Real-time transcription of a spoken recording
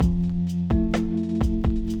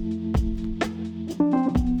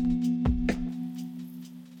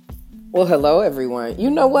Well, hello everyone. You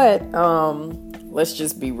know what? Let's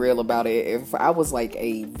just be real about it. If I was like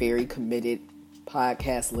a very committed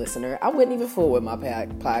podcast listener, I wouldn't even fool with my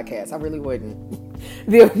podcast. I really wouldn't.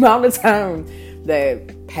 The amount of time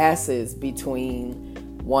that passes between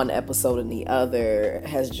one episode and the other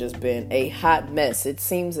has just been a hot mess. It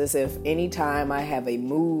seems as if anytime I have a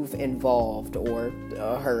move involved or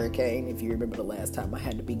a hurricane, if you remember the last time I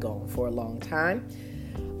had to be gone for a long time,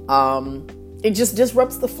 it just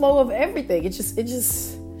disrupts the flow of everything. It just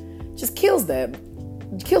kills that.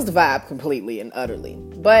 It kills the vibe completely and utterly.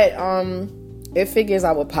 But it figures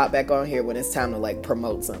I will pop back on here when it's time to like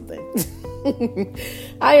promote something.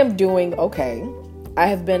 I am doing okay. I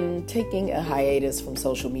have been taking a hiatus from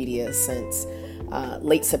social media since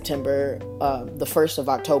late September, the 1st of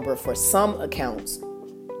October for some accounts.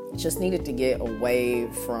 Just needed to get away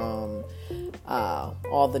from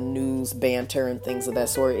all the news banter and things of that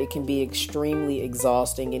sort. It can be extremely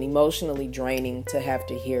exhausting and emotionally draining to have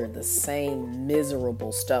to hear the same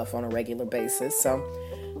miserable stuff on a regular basis. So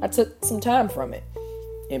I took some time from it.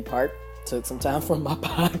 In part, took some time from my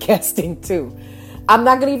podcasting too. I'm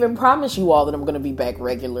not going to even promise you all that I'm going to be back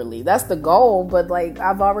regularly. That's the goal, but like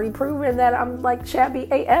I've already proven that I'm like shabby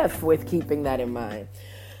AF with keeping that in mind.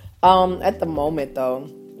 At the moment though,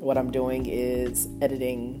 what I'm doing is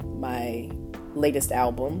editing my latest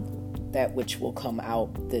album, that which will come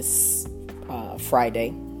out this Friday.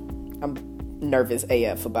 I'm nervous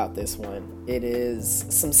AF about this one. It is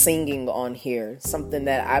some singing on here, something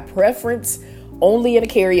that I preference only in a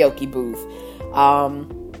karaoke booth.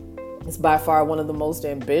 It's by far one of the most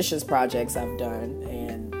ambitious projects I've done,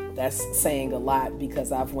 and that's saying a lot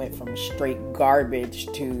because I've went from straight garbage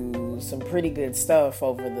to some pretty good stuff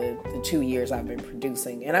over the 2 years I've been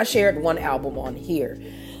producing. And I shared one album on here.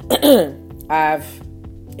 I've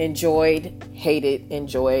enjoyed, hated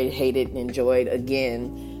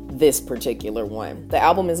again this particular one. The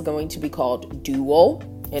album is going to be called Duo,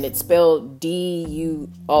 and it's spelled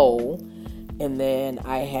D-U-O, and then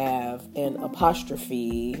I have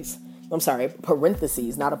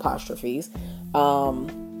parentheses, not apostrophes,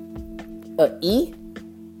 a E.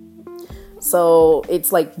 So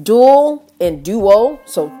it's like dual and duo,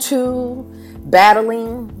 so two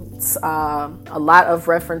battling. A lot of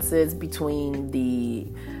references between the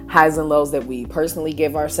highs and lows that we personally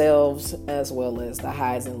give ourselves, as well as the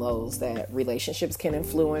highs and lows that relationships can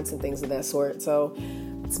influence and things of that sort. So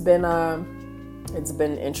it's been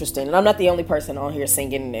interesting. And I'm not the only person on here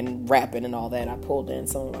singing and rapping and all that. I pulled in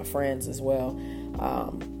some of my friends as well.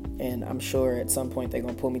 And I'm sure at some point they're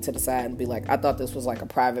going to pull me to the side and be like, I thought this was like a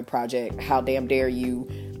private project. How damn dare you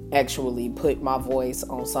actually put my voice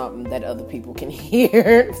on something that other people can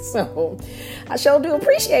hear. So I sure do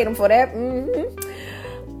appreciate them for that.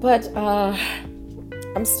 But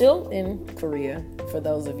I'm still in Korea. For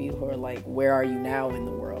those of you who are like, where are you now in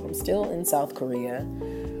the world? I'm still in South Korea.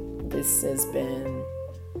 This has been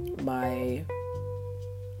my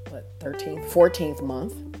 14th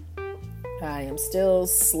month. I am still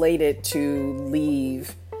slated to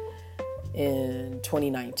leave in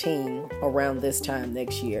 2019 around this time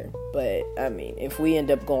next year. But I mean, if we end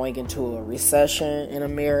up going into a recession in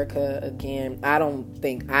America again, I don't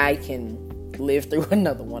think I can live through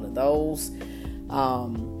another one of those.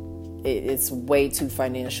 It's way too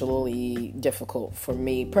financially difficult for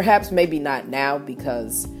me. Perhaps maybe not now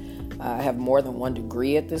because I have more than one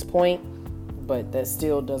degree at this point, but that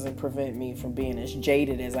still doesn't prevent me from being as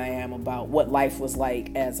jaded as I am about what life was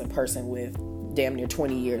like as a person with damn near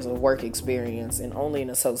 20 years of work experience and only an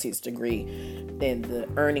associate's degree, and the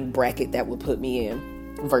earning bracket that would put me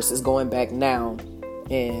in versus going back now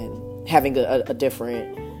and having a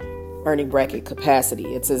different earning bracket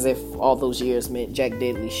capacity. It's as if all those years meant jack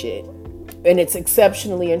diddly shit. And it's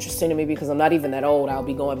exceptionally interesting to me because I'm not even that old. I'll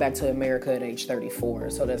be going back to America at age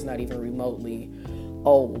 34, so that's not even remotely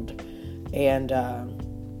old. And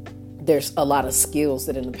there's a lot of skills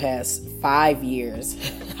that in the past 5 years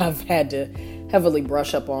I've had to heavily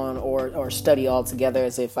brush up on or study altogether,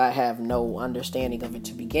 as if I have no understanding of it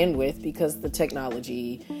to begin with, because the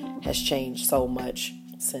technology has changed so much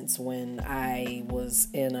since when I was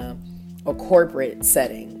in a corporate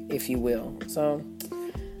setting, if you will. So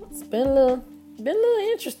it's been a little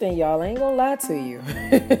interesting, y'all. I ain't gonna lie to you.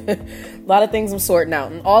 A lot of things I'm sorting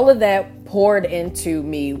out, and all of that poured into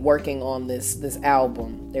me working on this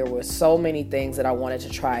album. There were so many things that I wanted to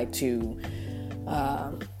try to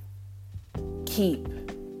keep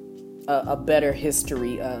a better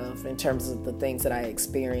history of, in terms of the things that I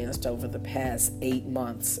experienced over the past 8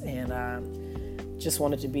 months, and just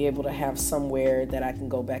wanted to be able to have somewhere that I can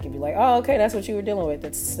go back and be like, oh, okay, that's what you were dealing with.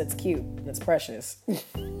 That's cute. That's precious.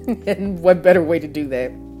 And what better way to do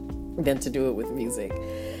that than to do it with music.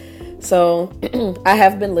 So I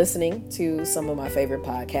have been listening to some of my favorite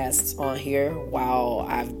podcasts on here while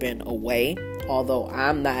I've been away. Although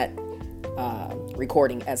I'm not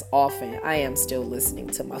recording as often, I am still listening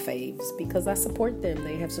to my faves because I support them.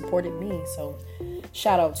 They have supported me. So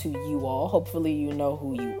shout out to you all. Hopefully you know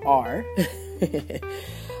who you are.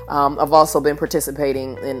 I've also been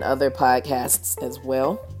participating in other podcasts as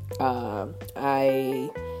well. I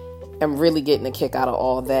am really getting a kick out of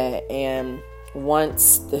all that. And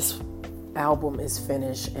once this album is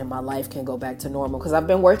finished and my life can go back to normal, because I've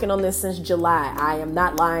been working on this since July. I am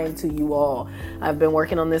not lying to you all. I've been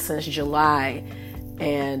working on this since July,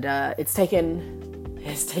 and it's taken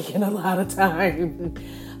a lot of time.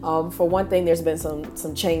 For one thing, there's been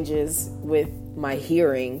some changes with my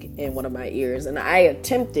hearing in one of my ears, and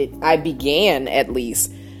I began at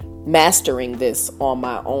least mastering this on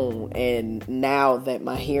my own, and now that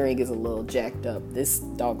my hearing is a little jacked up, this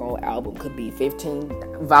doggone album could be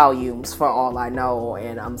 15 volumes for all I know,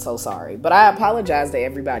 and I'm so sorry. But I apologize to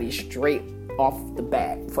everybody straight off the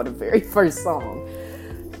bat for the very first song.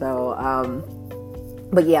 So,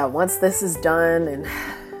 but yeah, once this is done and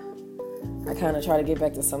I kind of try to get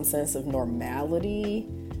back to some sense of normality,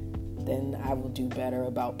 then I will do better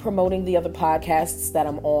about promoting the other podcasts that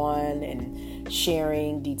I'm on and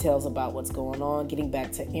sharing details about what's going on, getting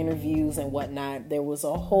back to interviews and whatnot. There was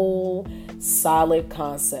a whole solid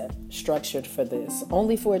concept structured for this,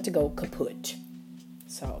 only for it to go kaput.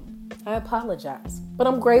 So I apologize, but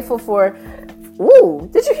I'm grateful for,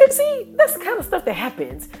 did you hear? See, that's the kind of stuff that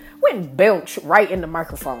happens when belch right in the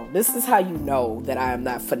microphone. This is how you know that I am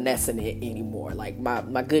not finessing it anymore. Like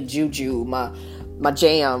my good juju, my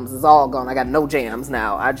jams is all gone. I got no jams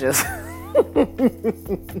now. I just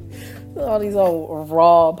all these old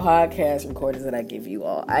raw podcast recordings that I give you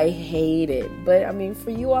all. I hate it. But I mean,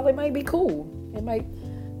 for you all, it might be cool. It might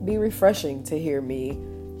be refreshing to hear me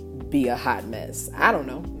be a hot mess. I don't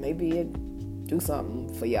know. Maybe it do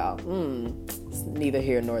something for y'all. It's neither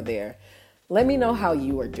here nor there. Let me know how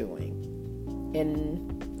you are doing.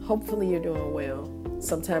 And hopefully you're doing well.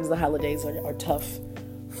 Sometimes the holidays are tough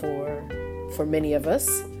for many of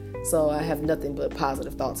us. So I have nothing but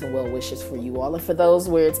positive thoughts and well wishes for you all. And for those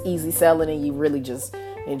where it's easy selling and you really just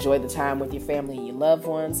enjoy the time with your family and your loved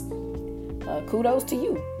ones, kudos to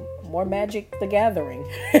you. More Magic the Gathering.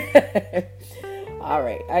 All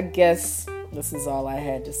right, I guess this is all I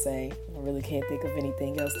had to say. I really can't think of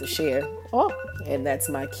anything else to share. Oh, and that's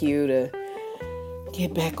my cue to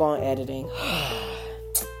get back on editing.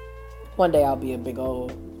 One day I'll be a big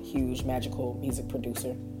old, huge, magical music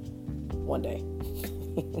producer. One day.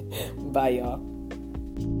 Bye, y'all.